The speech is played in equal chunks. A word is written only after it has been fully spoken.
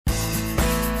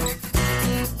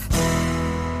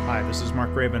Hi, this is Mark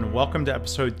Graban. Welcome to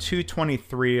episode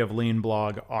 223 of Lean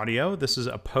Blog Audio. This is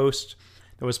a post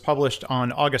that was published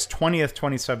on August 20th,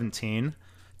 2017,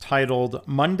 titled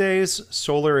Monday's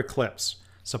Solar Eclipse,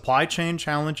 Supply Chain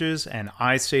Challenges and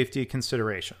Eye Safety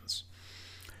Considerations.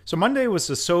 So Monday was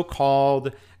the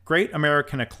so-called Great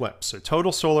American Eclipse, a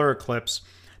total solar eclipse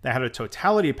that had a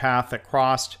totality path that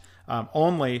crossed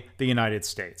only the United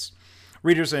States.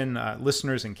 Readers and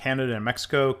listeners in Canada and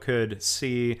Mexico could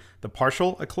see the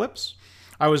partial eclipse.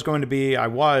 I was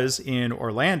in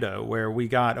Orlando, where we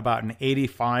got about an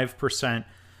 85%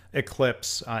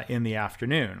 eclipse in the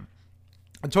afternoon.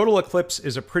 A total eclipse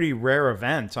is a pretty rare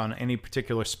event on any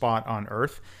particular spot on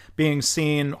Earth, being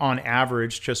seen on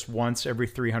average just once every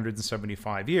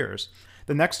 375 years.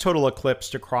 The next total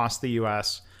eclipse to cross the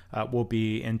U.S. Will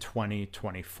be in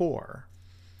 2024.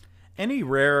 Any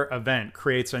rare event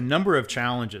creates a number of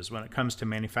challenges when it comes to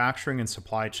manufacturing and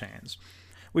supply chains.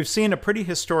 We've seen a pretty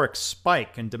historic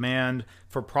spike in demand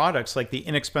for products like the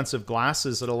inexpensive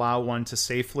glasses that allow one to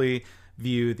safely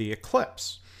view the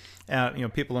eclipse.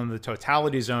 People in the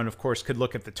totality zone, of course, could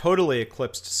look at the totally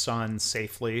eclipsed sun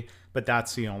safely, but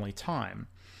that's the only time.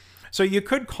 So you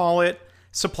could call it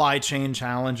supply chain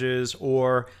challenges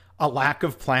or a lack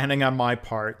of planning on my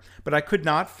part, but I could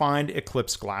not find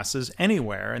eclipse glasses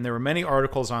anywhere. And there were many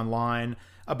articles online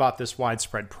about this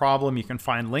widespread problem. You can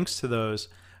find links to those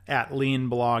at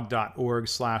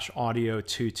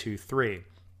leanblog.org/audio223.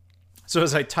 So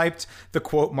as I typed the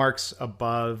quote marks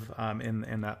above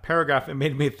in that paragraph, it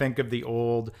made me think of the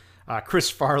old Chris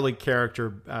Farley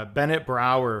character, Bennett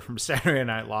Brower from Saturday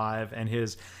Night Live, and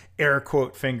his air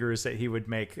quote fingers that he would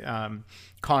make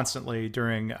constantly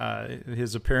during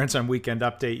his appearance on Weekend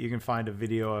Update. You can find a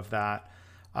video of that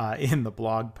in the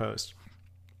blog post.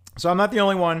 So I'm not the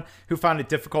only one who found it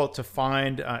difficult to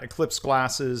find eclipse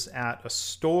glasses at a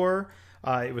store.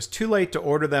 It was too late to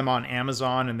order them on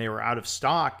Amazon, and they were out of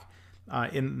stock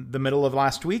in the middle of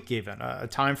last week, even a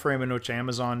time frame in which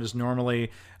Amazon is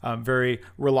normally very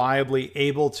reliably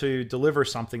able to deliver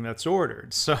something that's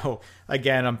ordered. So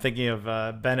again, I'm thinking of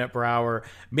Bennett Brower.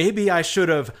 Maybe I should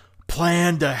have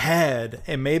planned ahead,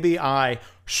 and maybe I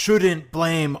shouldn't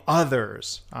blame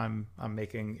others. I'm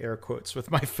making air quotes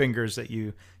with my fingers that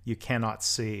you cannot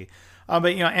see.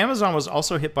 But Amazon was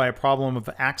also hit by a problem of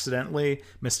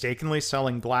mistakenly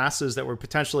selling glasses that were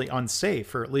potentially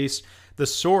unsafe, or at least the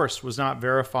source was not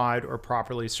verified or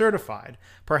properly certified.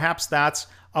 Perhaps that's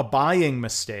a buying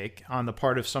mistake on the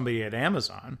part of somebody at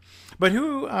Amazon. But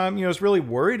who is really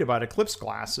worried about eclipse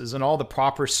glasses and all the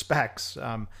proper specs,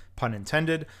 pun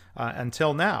intended,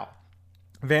 until now?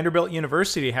 Vanderbilt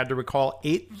University had to recall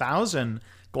 8,000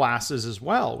 glasses as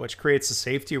well, which creates a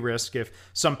safety risk if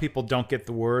some people don't get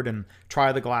the word and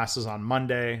try the glasses on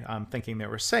Monday thinking they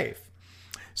were safe.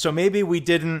 So maybe we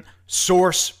didn't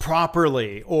source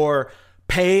properly or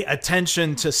pay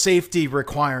attention to safety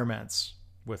requirements,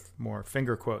 with more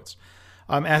finger quotes.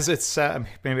 As it said,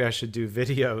 maybe I should do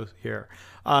video here.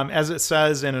 As it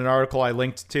says in an article I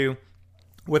linked to,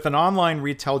 with an online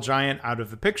retail giant out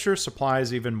of the picture, supply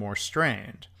is even more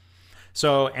strained.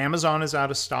 So Amazon is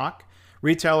out of stock.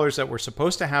 Retailers that were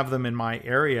supposed to have them in my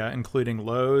area, including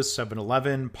Lowe's,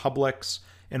 7-Eleven, Publix,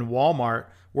 and Walmart,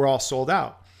 were all sold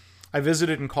out. I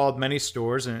visited and called many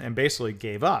stores and basically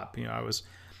gave up. I was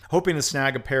hoping to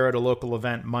snag a pair at a local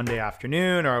event Monday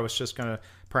afternoon, or I was just going to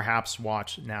perhaps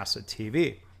watch NASA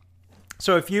TV.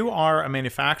 So if you are a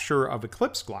manufacturer of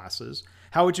eclipse glasses,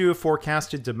 how would you have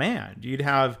forecasted demand? You'd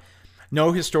have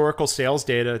no historical sales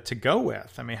data to go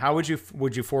with. I mean, how would you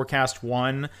forecast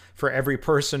one for every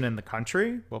person in the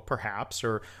country? Well, perhaps,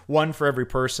 or one for every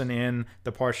person in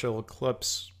the partial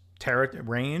eclipse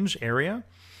range area.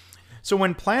 So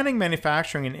when planning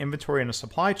manufacturing and inventory in a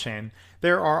supply chain,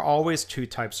 there are always two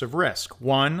types of risk.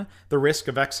 One, the risk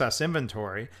of excess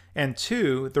inventory, and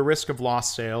two, the risk of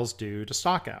lost sales due to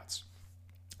stockouts.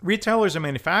 Retailers and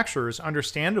manufacturers,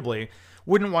 understandably,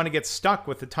 wouldn't want to get stuck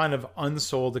with a ton of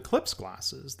unsold eclipse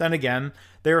glasses. Then again,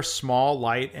 they're small,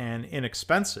 light, and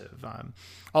inexpensive.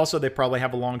 Also, they probably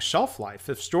have a long shelf life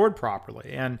if stored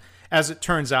properly. And as it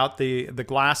turns out, the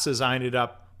glasses I ended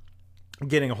up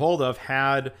getting a hold of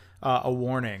had a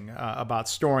warning about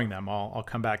storing them. I'll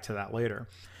come back to that later.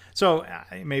 So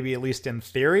maybe at least in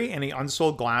theory, any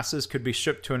unsold glasses could be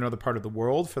shipped to another part of the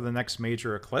world for the next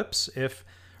major eclipse if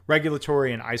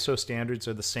regulatory and ISO standards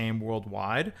are the same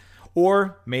worldwide.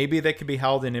 Or maybe they could be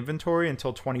held in inventory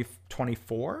until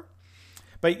 2024.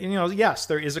 But, yes,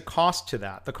 there is a cost to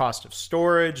that. The cost of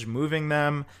storage, moving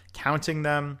them, counting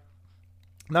them.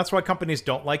 And that's why companies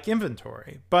don't like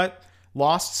inventory. But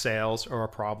lost sales are a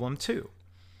problem too.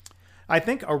 I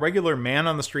think a regular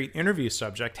man-on-the-street interview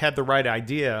subject had the right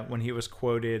idea when he was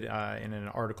quoted in an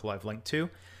article I've linked to.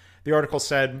 The article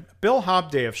said, Bill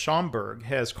Hobday of Schaumburg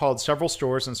has called several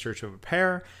stores in search of a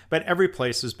pair, but every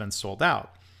place has been sold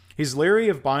out. He's leery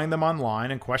of buying them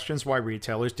online and questions why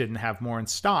retailers didn't have more in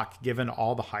stock given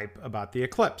all the hype about the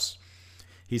Eclipse.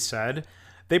 He said,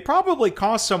 they probably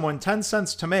cost someone 10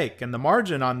 cents to make, and the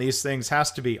margin on these things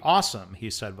has to be awesome, he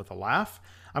said with a laugh.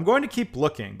 I'm going to keep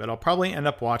looking, but I'll probably end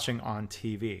up watching on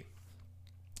TV.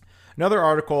 Another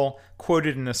article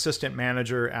quoted an assistant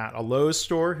manager at a Lowe's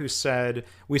store who said,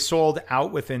 we sold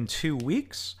out within 2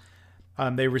 weeks.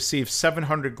 They received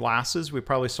 700 glasses. We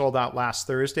probably sold out last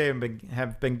Thursday and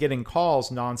have been getting calls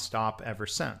nonstop ever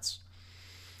since.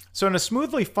 So in a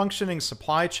smoothly functioning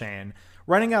supply chain,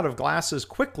 running out of glasses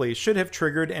quickly should have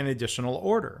triggered an additional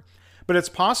order. But it's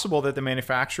possible that the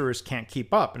manufacturers can't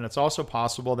keep up, and it's also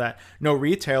possible that no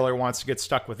retailer wants to get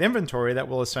stuck with inventory that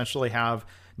will essentially have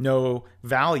no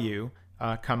value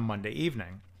come Monday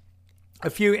evening. A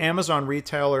few Amazon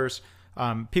retailers,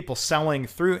 people selling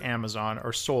through Amazon,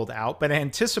 are sold out, but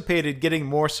anticipated getting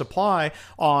more supply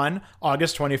on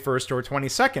August 21st or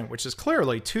 22nd, which is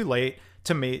clearly too late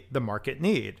to meet the market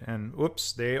need. And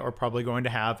whoops, they are probably going to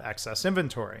have excess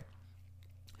inventory.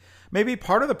 Maybe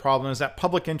part of the problem is that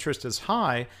public interest is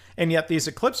high, and yet these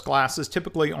Eclipse glasses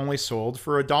typically only sold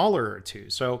for $1 or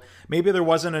 $2. So maybe there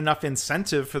wasn't enough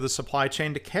incentive for the supply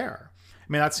chain to care. I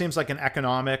mean, that seems like an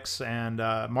economics and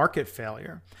market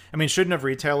failure. I mean, shouldn't have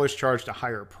retailers charged a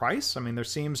higher price? I mean, there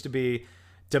seems to be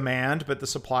demand, but the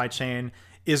supply chain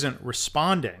isn't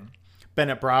responding.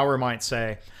 Bennett Brower might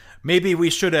say, maybe we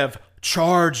should have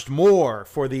charged more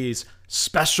for these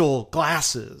special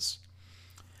glasses.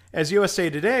 As USA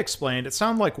Today explained, it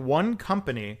sounded like one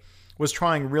company was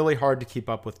trying really hard to keep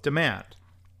up with demand.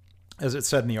 As it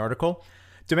said in the article,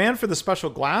 demand for the special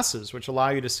glasses, which allow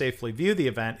you to safely view the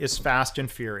event, is fast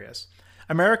and furious.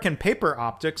 American Paper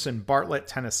Optics in Bartlett,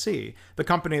 Tennessee, the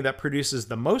company that produces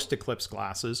the most Eclipse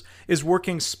glasses, is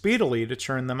working speedily to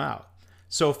churn them out.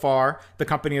 So far, the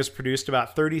company has produced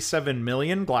about 37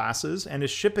 million glasses and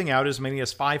is shipping out as many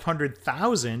as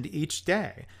 500,000 each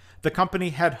day. The company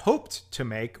had hoped to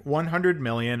make 100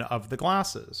 million of the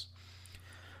glasses.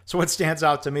 So what stands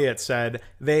out to me, it said,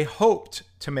 they hoped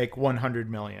to make 100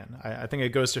 million. I think it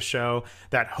goes to show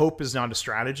that hope is not a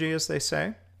strategy, as they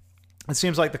say. It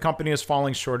seems like the company is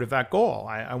falling short of that goal.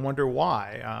 I wonder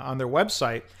why. On their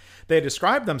website, they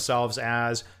describe themselves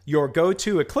as your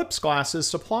go-to Eclipse glasses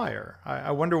supplier. I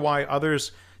wonder why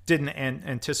others didn't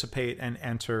anticipate and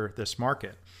enter this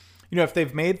market. You know, if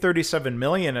they've made 37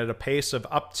 million at a pace of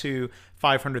up to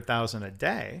 500,000 a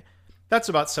day, that's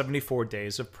about 74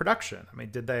 days of production. I mean,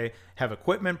 did they have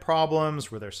equipment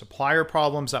problems? Were there supplier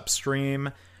problems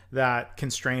upstream that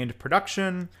constrained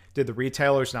production? Did the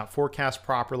retailers not forecast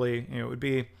properly? You know, it would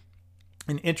be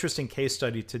an interesting case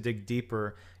study to dig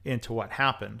deeper into what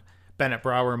happened. Bennett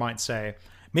Brower might say,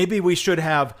 maybe we should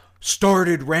have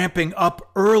started ramping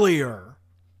up earlier,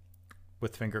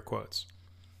 with finger quotes.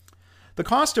 The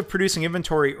cost of producing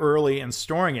inventory early and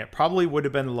storing it probably would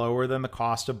have been lower than the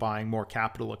cost of buying more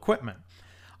capital equipment.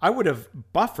 I would have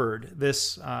buffered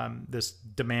this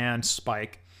demand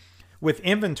spike with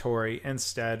inventory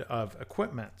instead of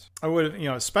equipment. I would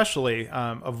have, especially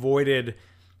avoided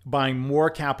buying more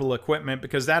capital equipment,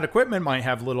 because that equipment might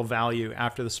have little value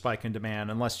after the spike in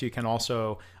demand, unless you can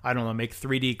also, make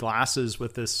 3D glasses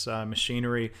with this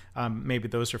machinery. Maybe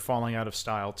those are falling out of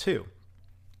style too.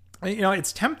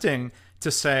 It's tempting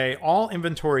to say all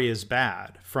inventory is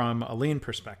bad from a lean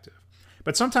perspective,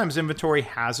 but sometimes inventory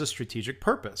has a strategic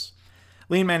purpose.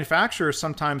 Lean manufacturers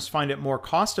sometimes find it more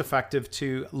cost-effective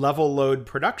to level load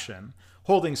production,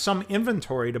 holding some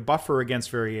inventory to buffer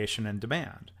against variation in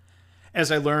demand.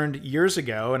 As I learned years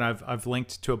ago, and I've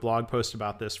linked to a blog post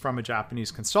about this from a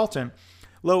Japanese consultant,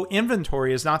 low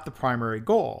inventory is not the primary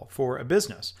goal for a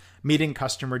business. Meeting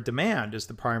customer demand is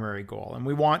the primary goal, and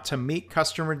we want to meet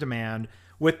customer demand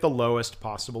with the lowest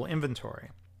possible inventory.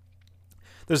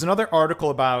 There's another article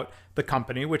about the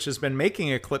company, which has been making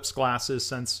Eclipse glasses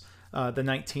since the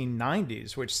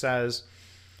 1990s, which says,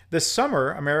 this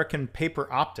summer, American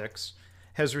Paper Optics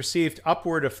has received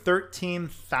upward of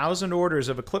 13,000 orders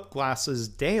of Eclipse glasses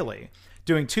daily,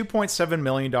 doing $2.7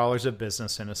 million of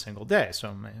business in a single day.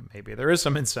 So maybe there is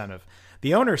some incentive.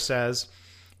 The owner says,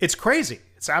 it's crazy.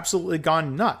 It's absolutely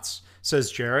gone nuts,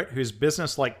 says Jarrett, whose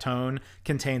business-like tone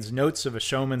contains notes of a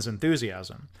showman's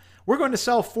enthusiasm. We're going to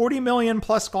sell 40 million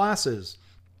plus glasses.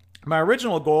 My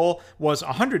original goal was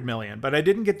 100 million, but I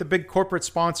didn't get the big corporate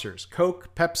sponsors,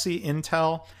 Coke, Pepsi,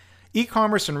 Intel.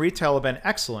 E-commerce and retail have been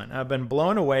excellent. I've been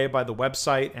blown away by the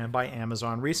website and by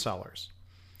Amazon resellers.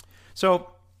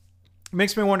 So it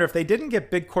makes me wonder, if they didn't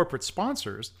get big corporate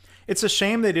sponsors, it's a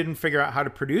shame they didn't figure out how to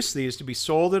produce these to be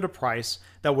sold at a price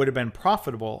that would have been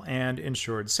profitable and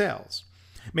ensured sales.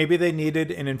 Maybe they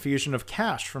needed an infusion of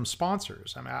cash from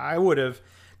sponsors. I mean, I would have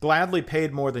gladly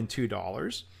paid more than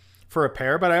 $2 for a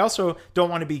pair, but I also don't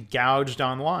want to be gouged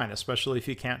online, especially if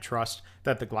you can't trust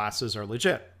that the glasses are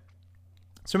legit.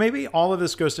 So maybe all of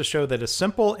this goes to show that a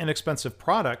simple, inexpensive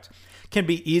product can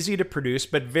be easy to produce,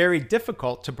 but very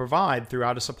difficult to provide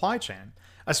throughout a supply chain,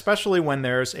 especially when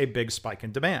there's a big spike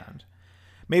in demand.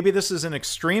 Maybe this is an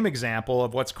extreme example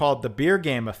of what's called the beer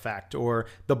game effect or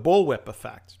the bullwhip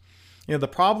effect. The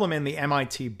problem in the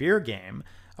MIT beer game,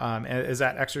 as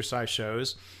that exercise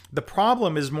shows, the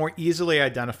problem is more easily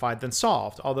identified than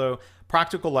solved, although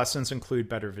practical lessons include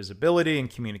better visibility and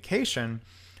communication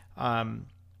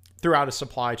throughout a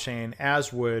supply chain,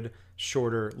 as would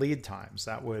shorter lead times.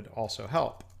 That would also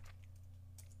help.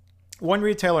 One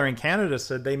retailer in Canada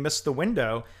said they missed the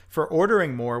window for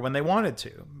ordering more when they wanted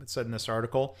to. It said in this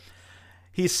article,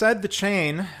 he said the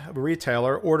chain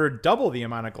retailer ordered double the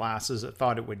amount of glasses it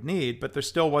thought it would need, but there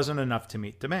still wasn't enough to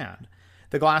meet demand.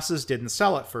 The glasses didn't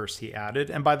sell at first, he added,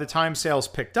 and by the time sales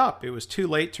picked up, it was too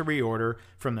late to reorder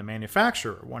from the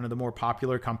manufacturer, one of the more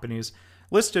popular companies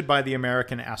listed by the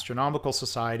American Astronomical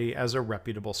Society as a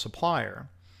reputable supplier.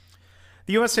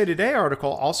 The USA Today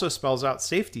article also spells out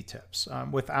safety tips.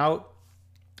 Without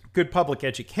good public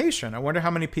education, I wonder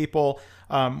how many people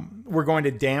were going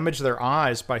to damage their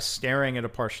eyes by staring at a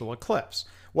partial eclipse.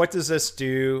 What does this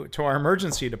do to our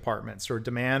emergency departments or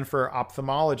demand for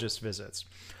ophthalmologist visits?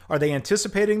 Are they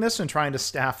anticipating this and trying to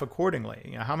staff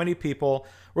accordingly? How many people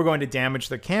were going to damage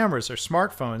their cameras or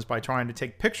smartphones by trying to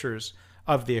take pictures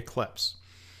of the eclipse?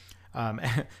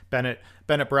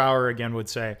 Bennett Brower again would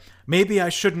say, maybe I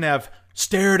shouldn't have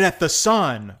stared at the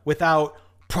sun without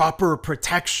proper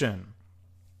protection.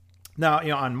 Now,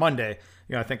 on Monday,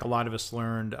 I think a lot of us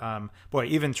learned,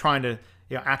 even trying to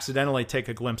accidentally take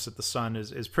a glimpse at the sun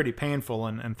is pretty painful,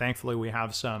 and thankfully we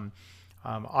have some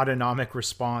autonomic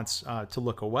response to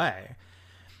look away.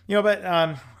 But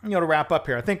to wrap up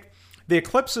here, I think the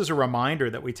eclipse is a reminder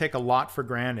that we take a lot for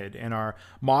granted in our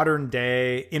modern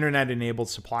day internet-enabled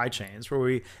supply chains, where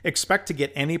we expect to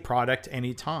get any product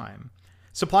anytime.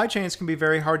 Supply chains can be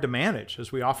very hard to manage,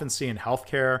 as we often see in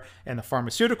healthcare and the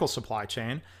pharmaceutical supply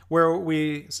chain, where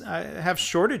we have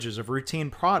shortages of routine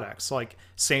products like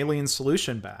saline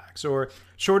solution bags, or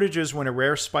shortages when a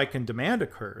rare spike in demand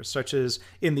occurs, such as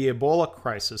in the Ebola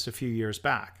crisis a few years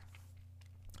back.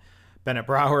 Bennett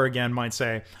Brower again might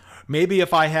say, maybe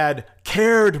if I had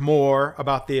cared more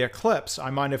about the eclipse,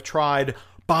 I might have tried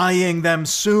buying them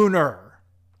sooner.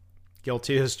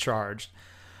 Guilty as charged.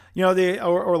 The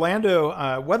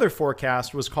Orlando weather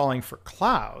forecast was calling for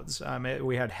clouds.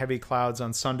 We had heavy clouds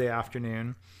on Sunday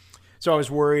afternoon. So I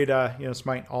was worried, this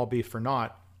might all be for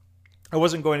naught. I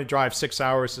wasn't going to drive 6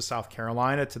 hours to South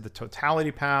Carolina to the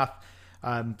Totality Path.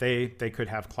 They could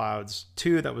have clouds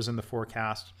too. That was in the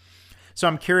forecast. So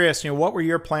I'm curious, what were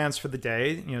your plans for the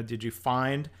day? Did you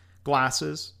find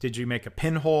glasses? Did you make a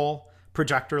pinhole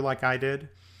projector like I did?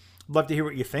 Love to hear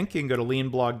what you think. You can go to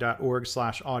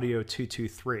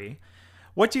leanblog.org/audio223.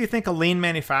 What do you think a lean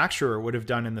manufacturer would have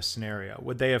done in this scenario?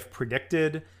 Would they have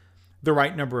predicted the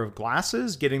right number of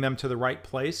glasses, getting them to the right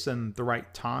place and the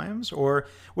right times? Or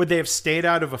would they have stayed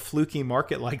out of a fluky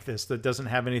market like this that doesn't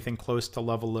have anything close to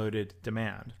level loaded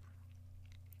demand?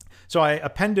 So I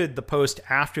appended the post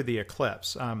after the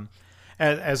eclipse.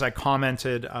 As I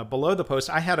commented below the post,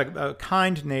 I had a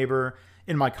kind neighbor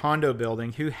in my condo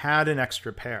building who had an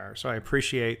extra pair. So I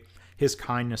appreciate his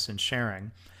kindness in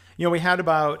sharing. We had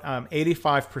about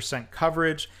 85%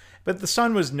 coverage, but the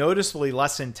sun was noticeably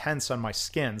less intense on my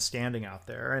skin standing out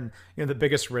there. And the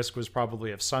biggest risk was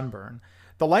probably of sunburn.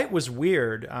 The light was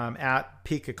weird at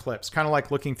peak eclipse, kind of like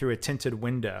looking through a tinted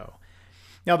window.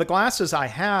 Now, the glasses I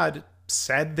had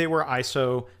said they were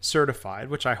ISO certified,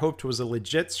 which I hoped was a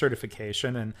legit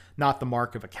certification and not the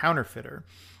mark of a counterfeiter.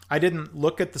 I didn't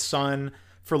look at the sun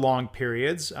for long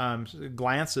periods,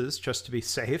 glances just to be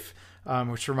safe,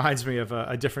 which reminds me of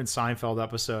a different Seinfeld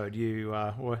episode.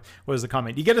 What was the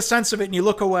comment? You get a sense of it and you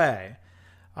look away.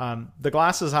 The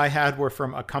glasses I had were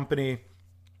from a company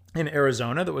in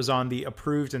Arizona that was on the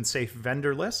approved and safe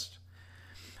vendor list.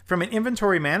 From an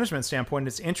inventory management standpoint,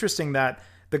 it's interesting that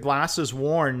the glasses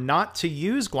warn not to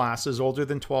use glasses older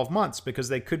than 12 months because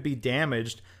they could be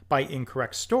damaged by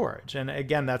incorrect storage. And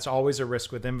again, that's always a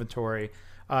risk with inventory,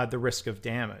 the risk of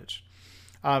damage.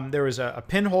 There was a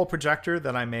pinhole projector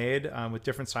that I made with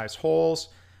different size holes.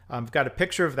 I've got a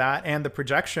picture of that, and the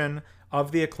projection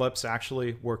of the eclipse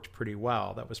actually worked pretty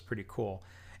well. That was pretty cool.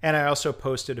 And I also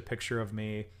posted a picture of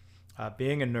me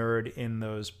being a nerd in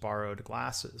those borrowed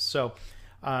glasses. So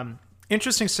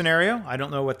interesting scenario. I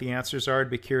don't know what the answers are. I'd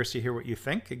be curious to hear what you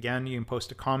think. Again, you can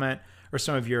post a comment or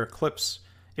some of your Eclipse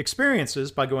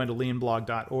experiences by going to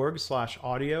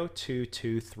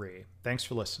leanblog.org/audio223. Thanks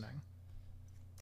for listening.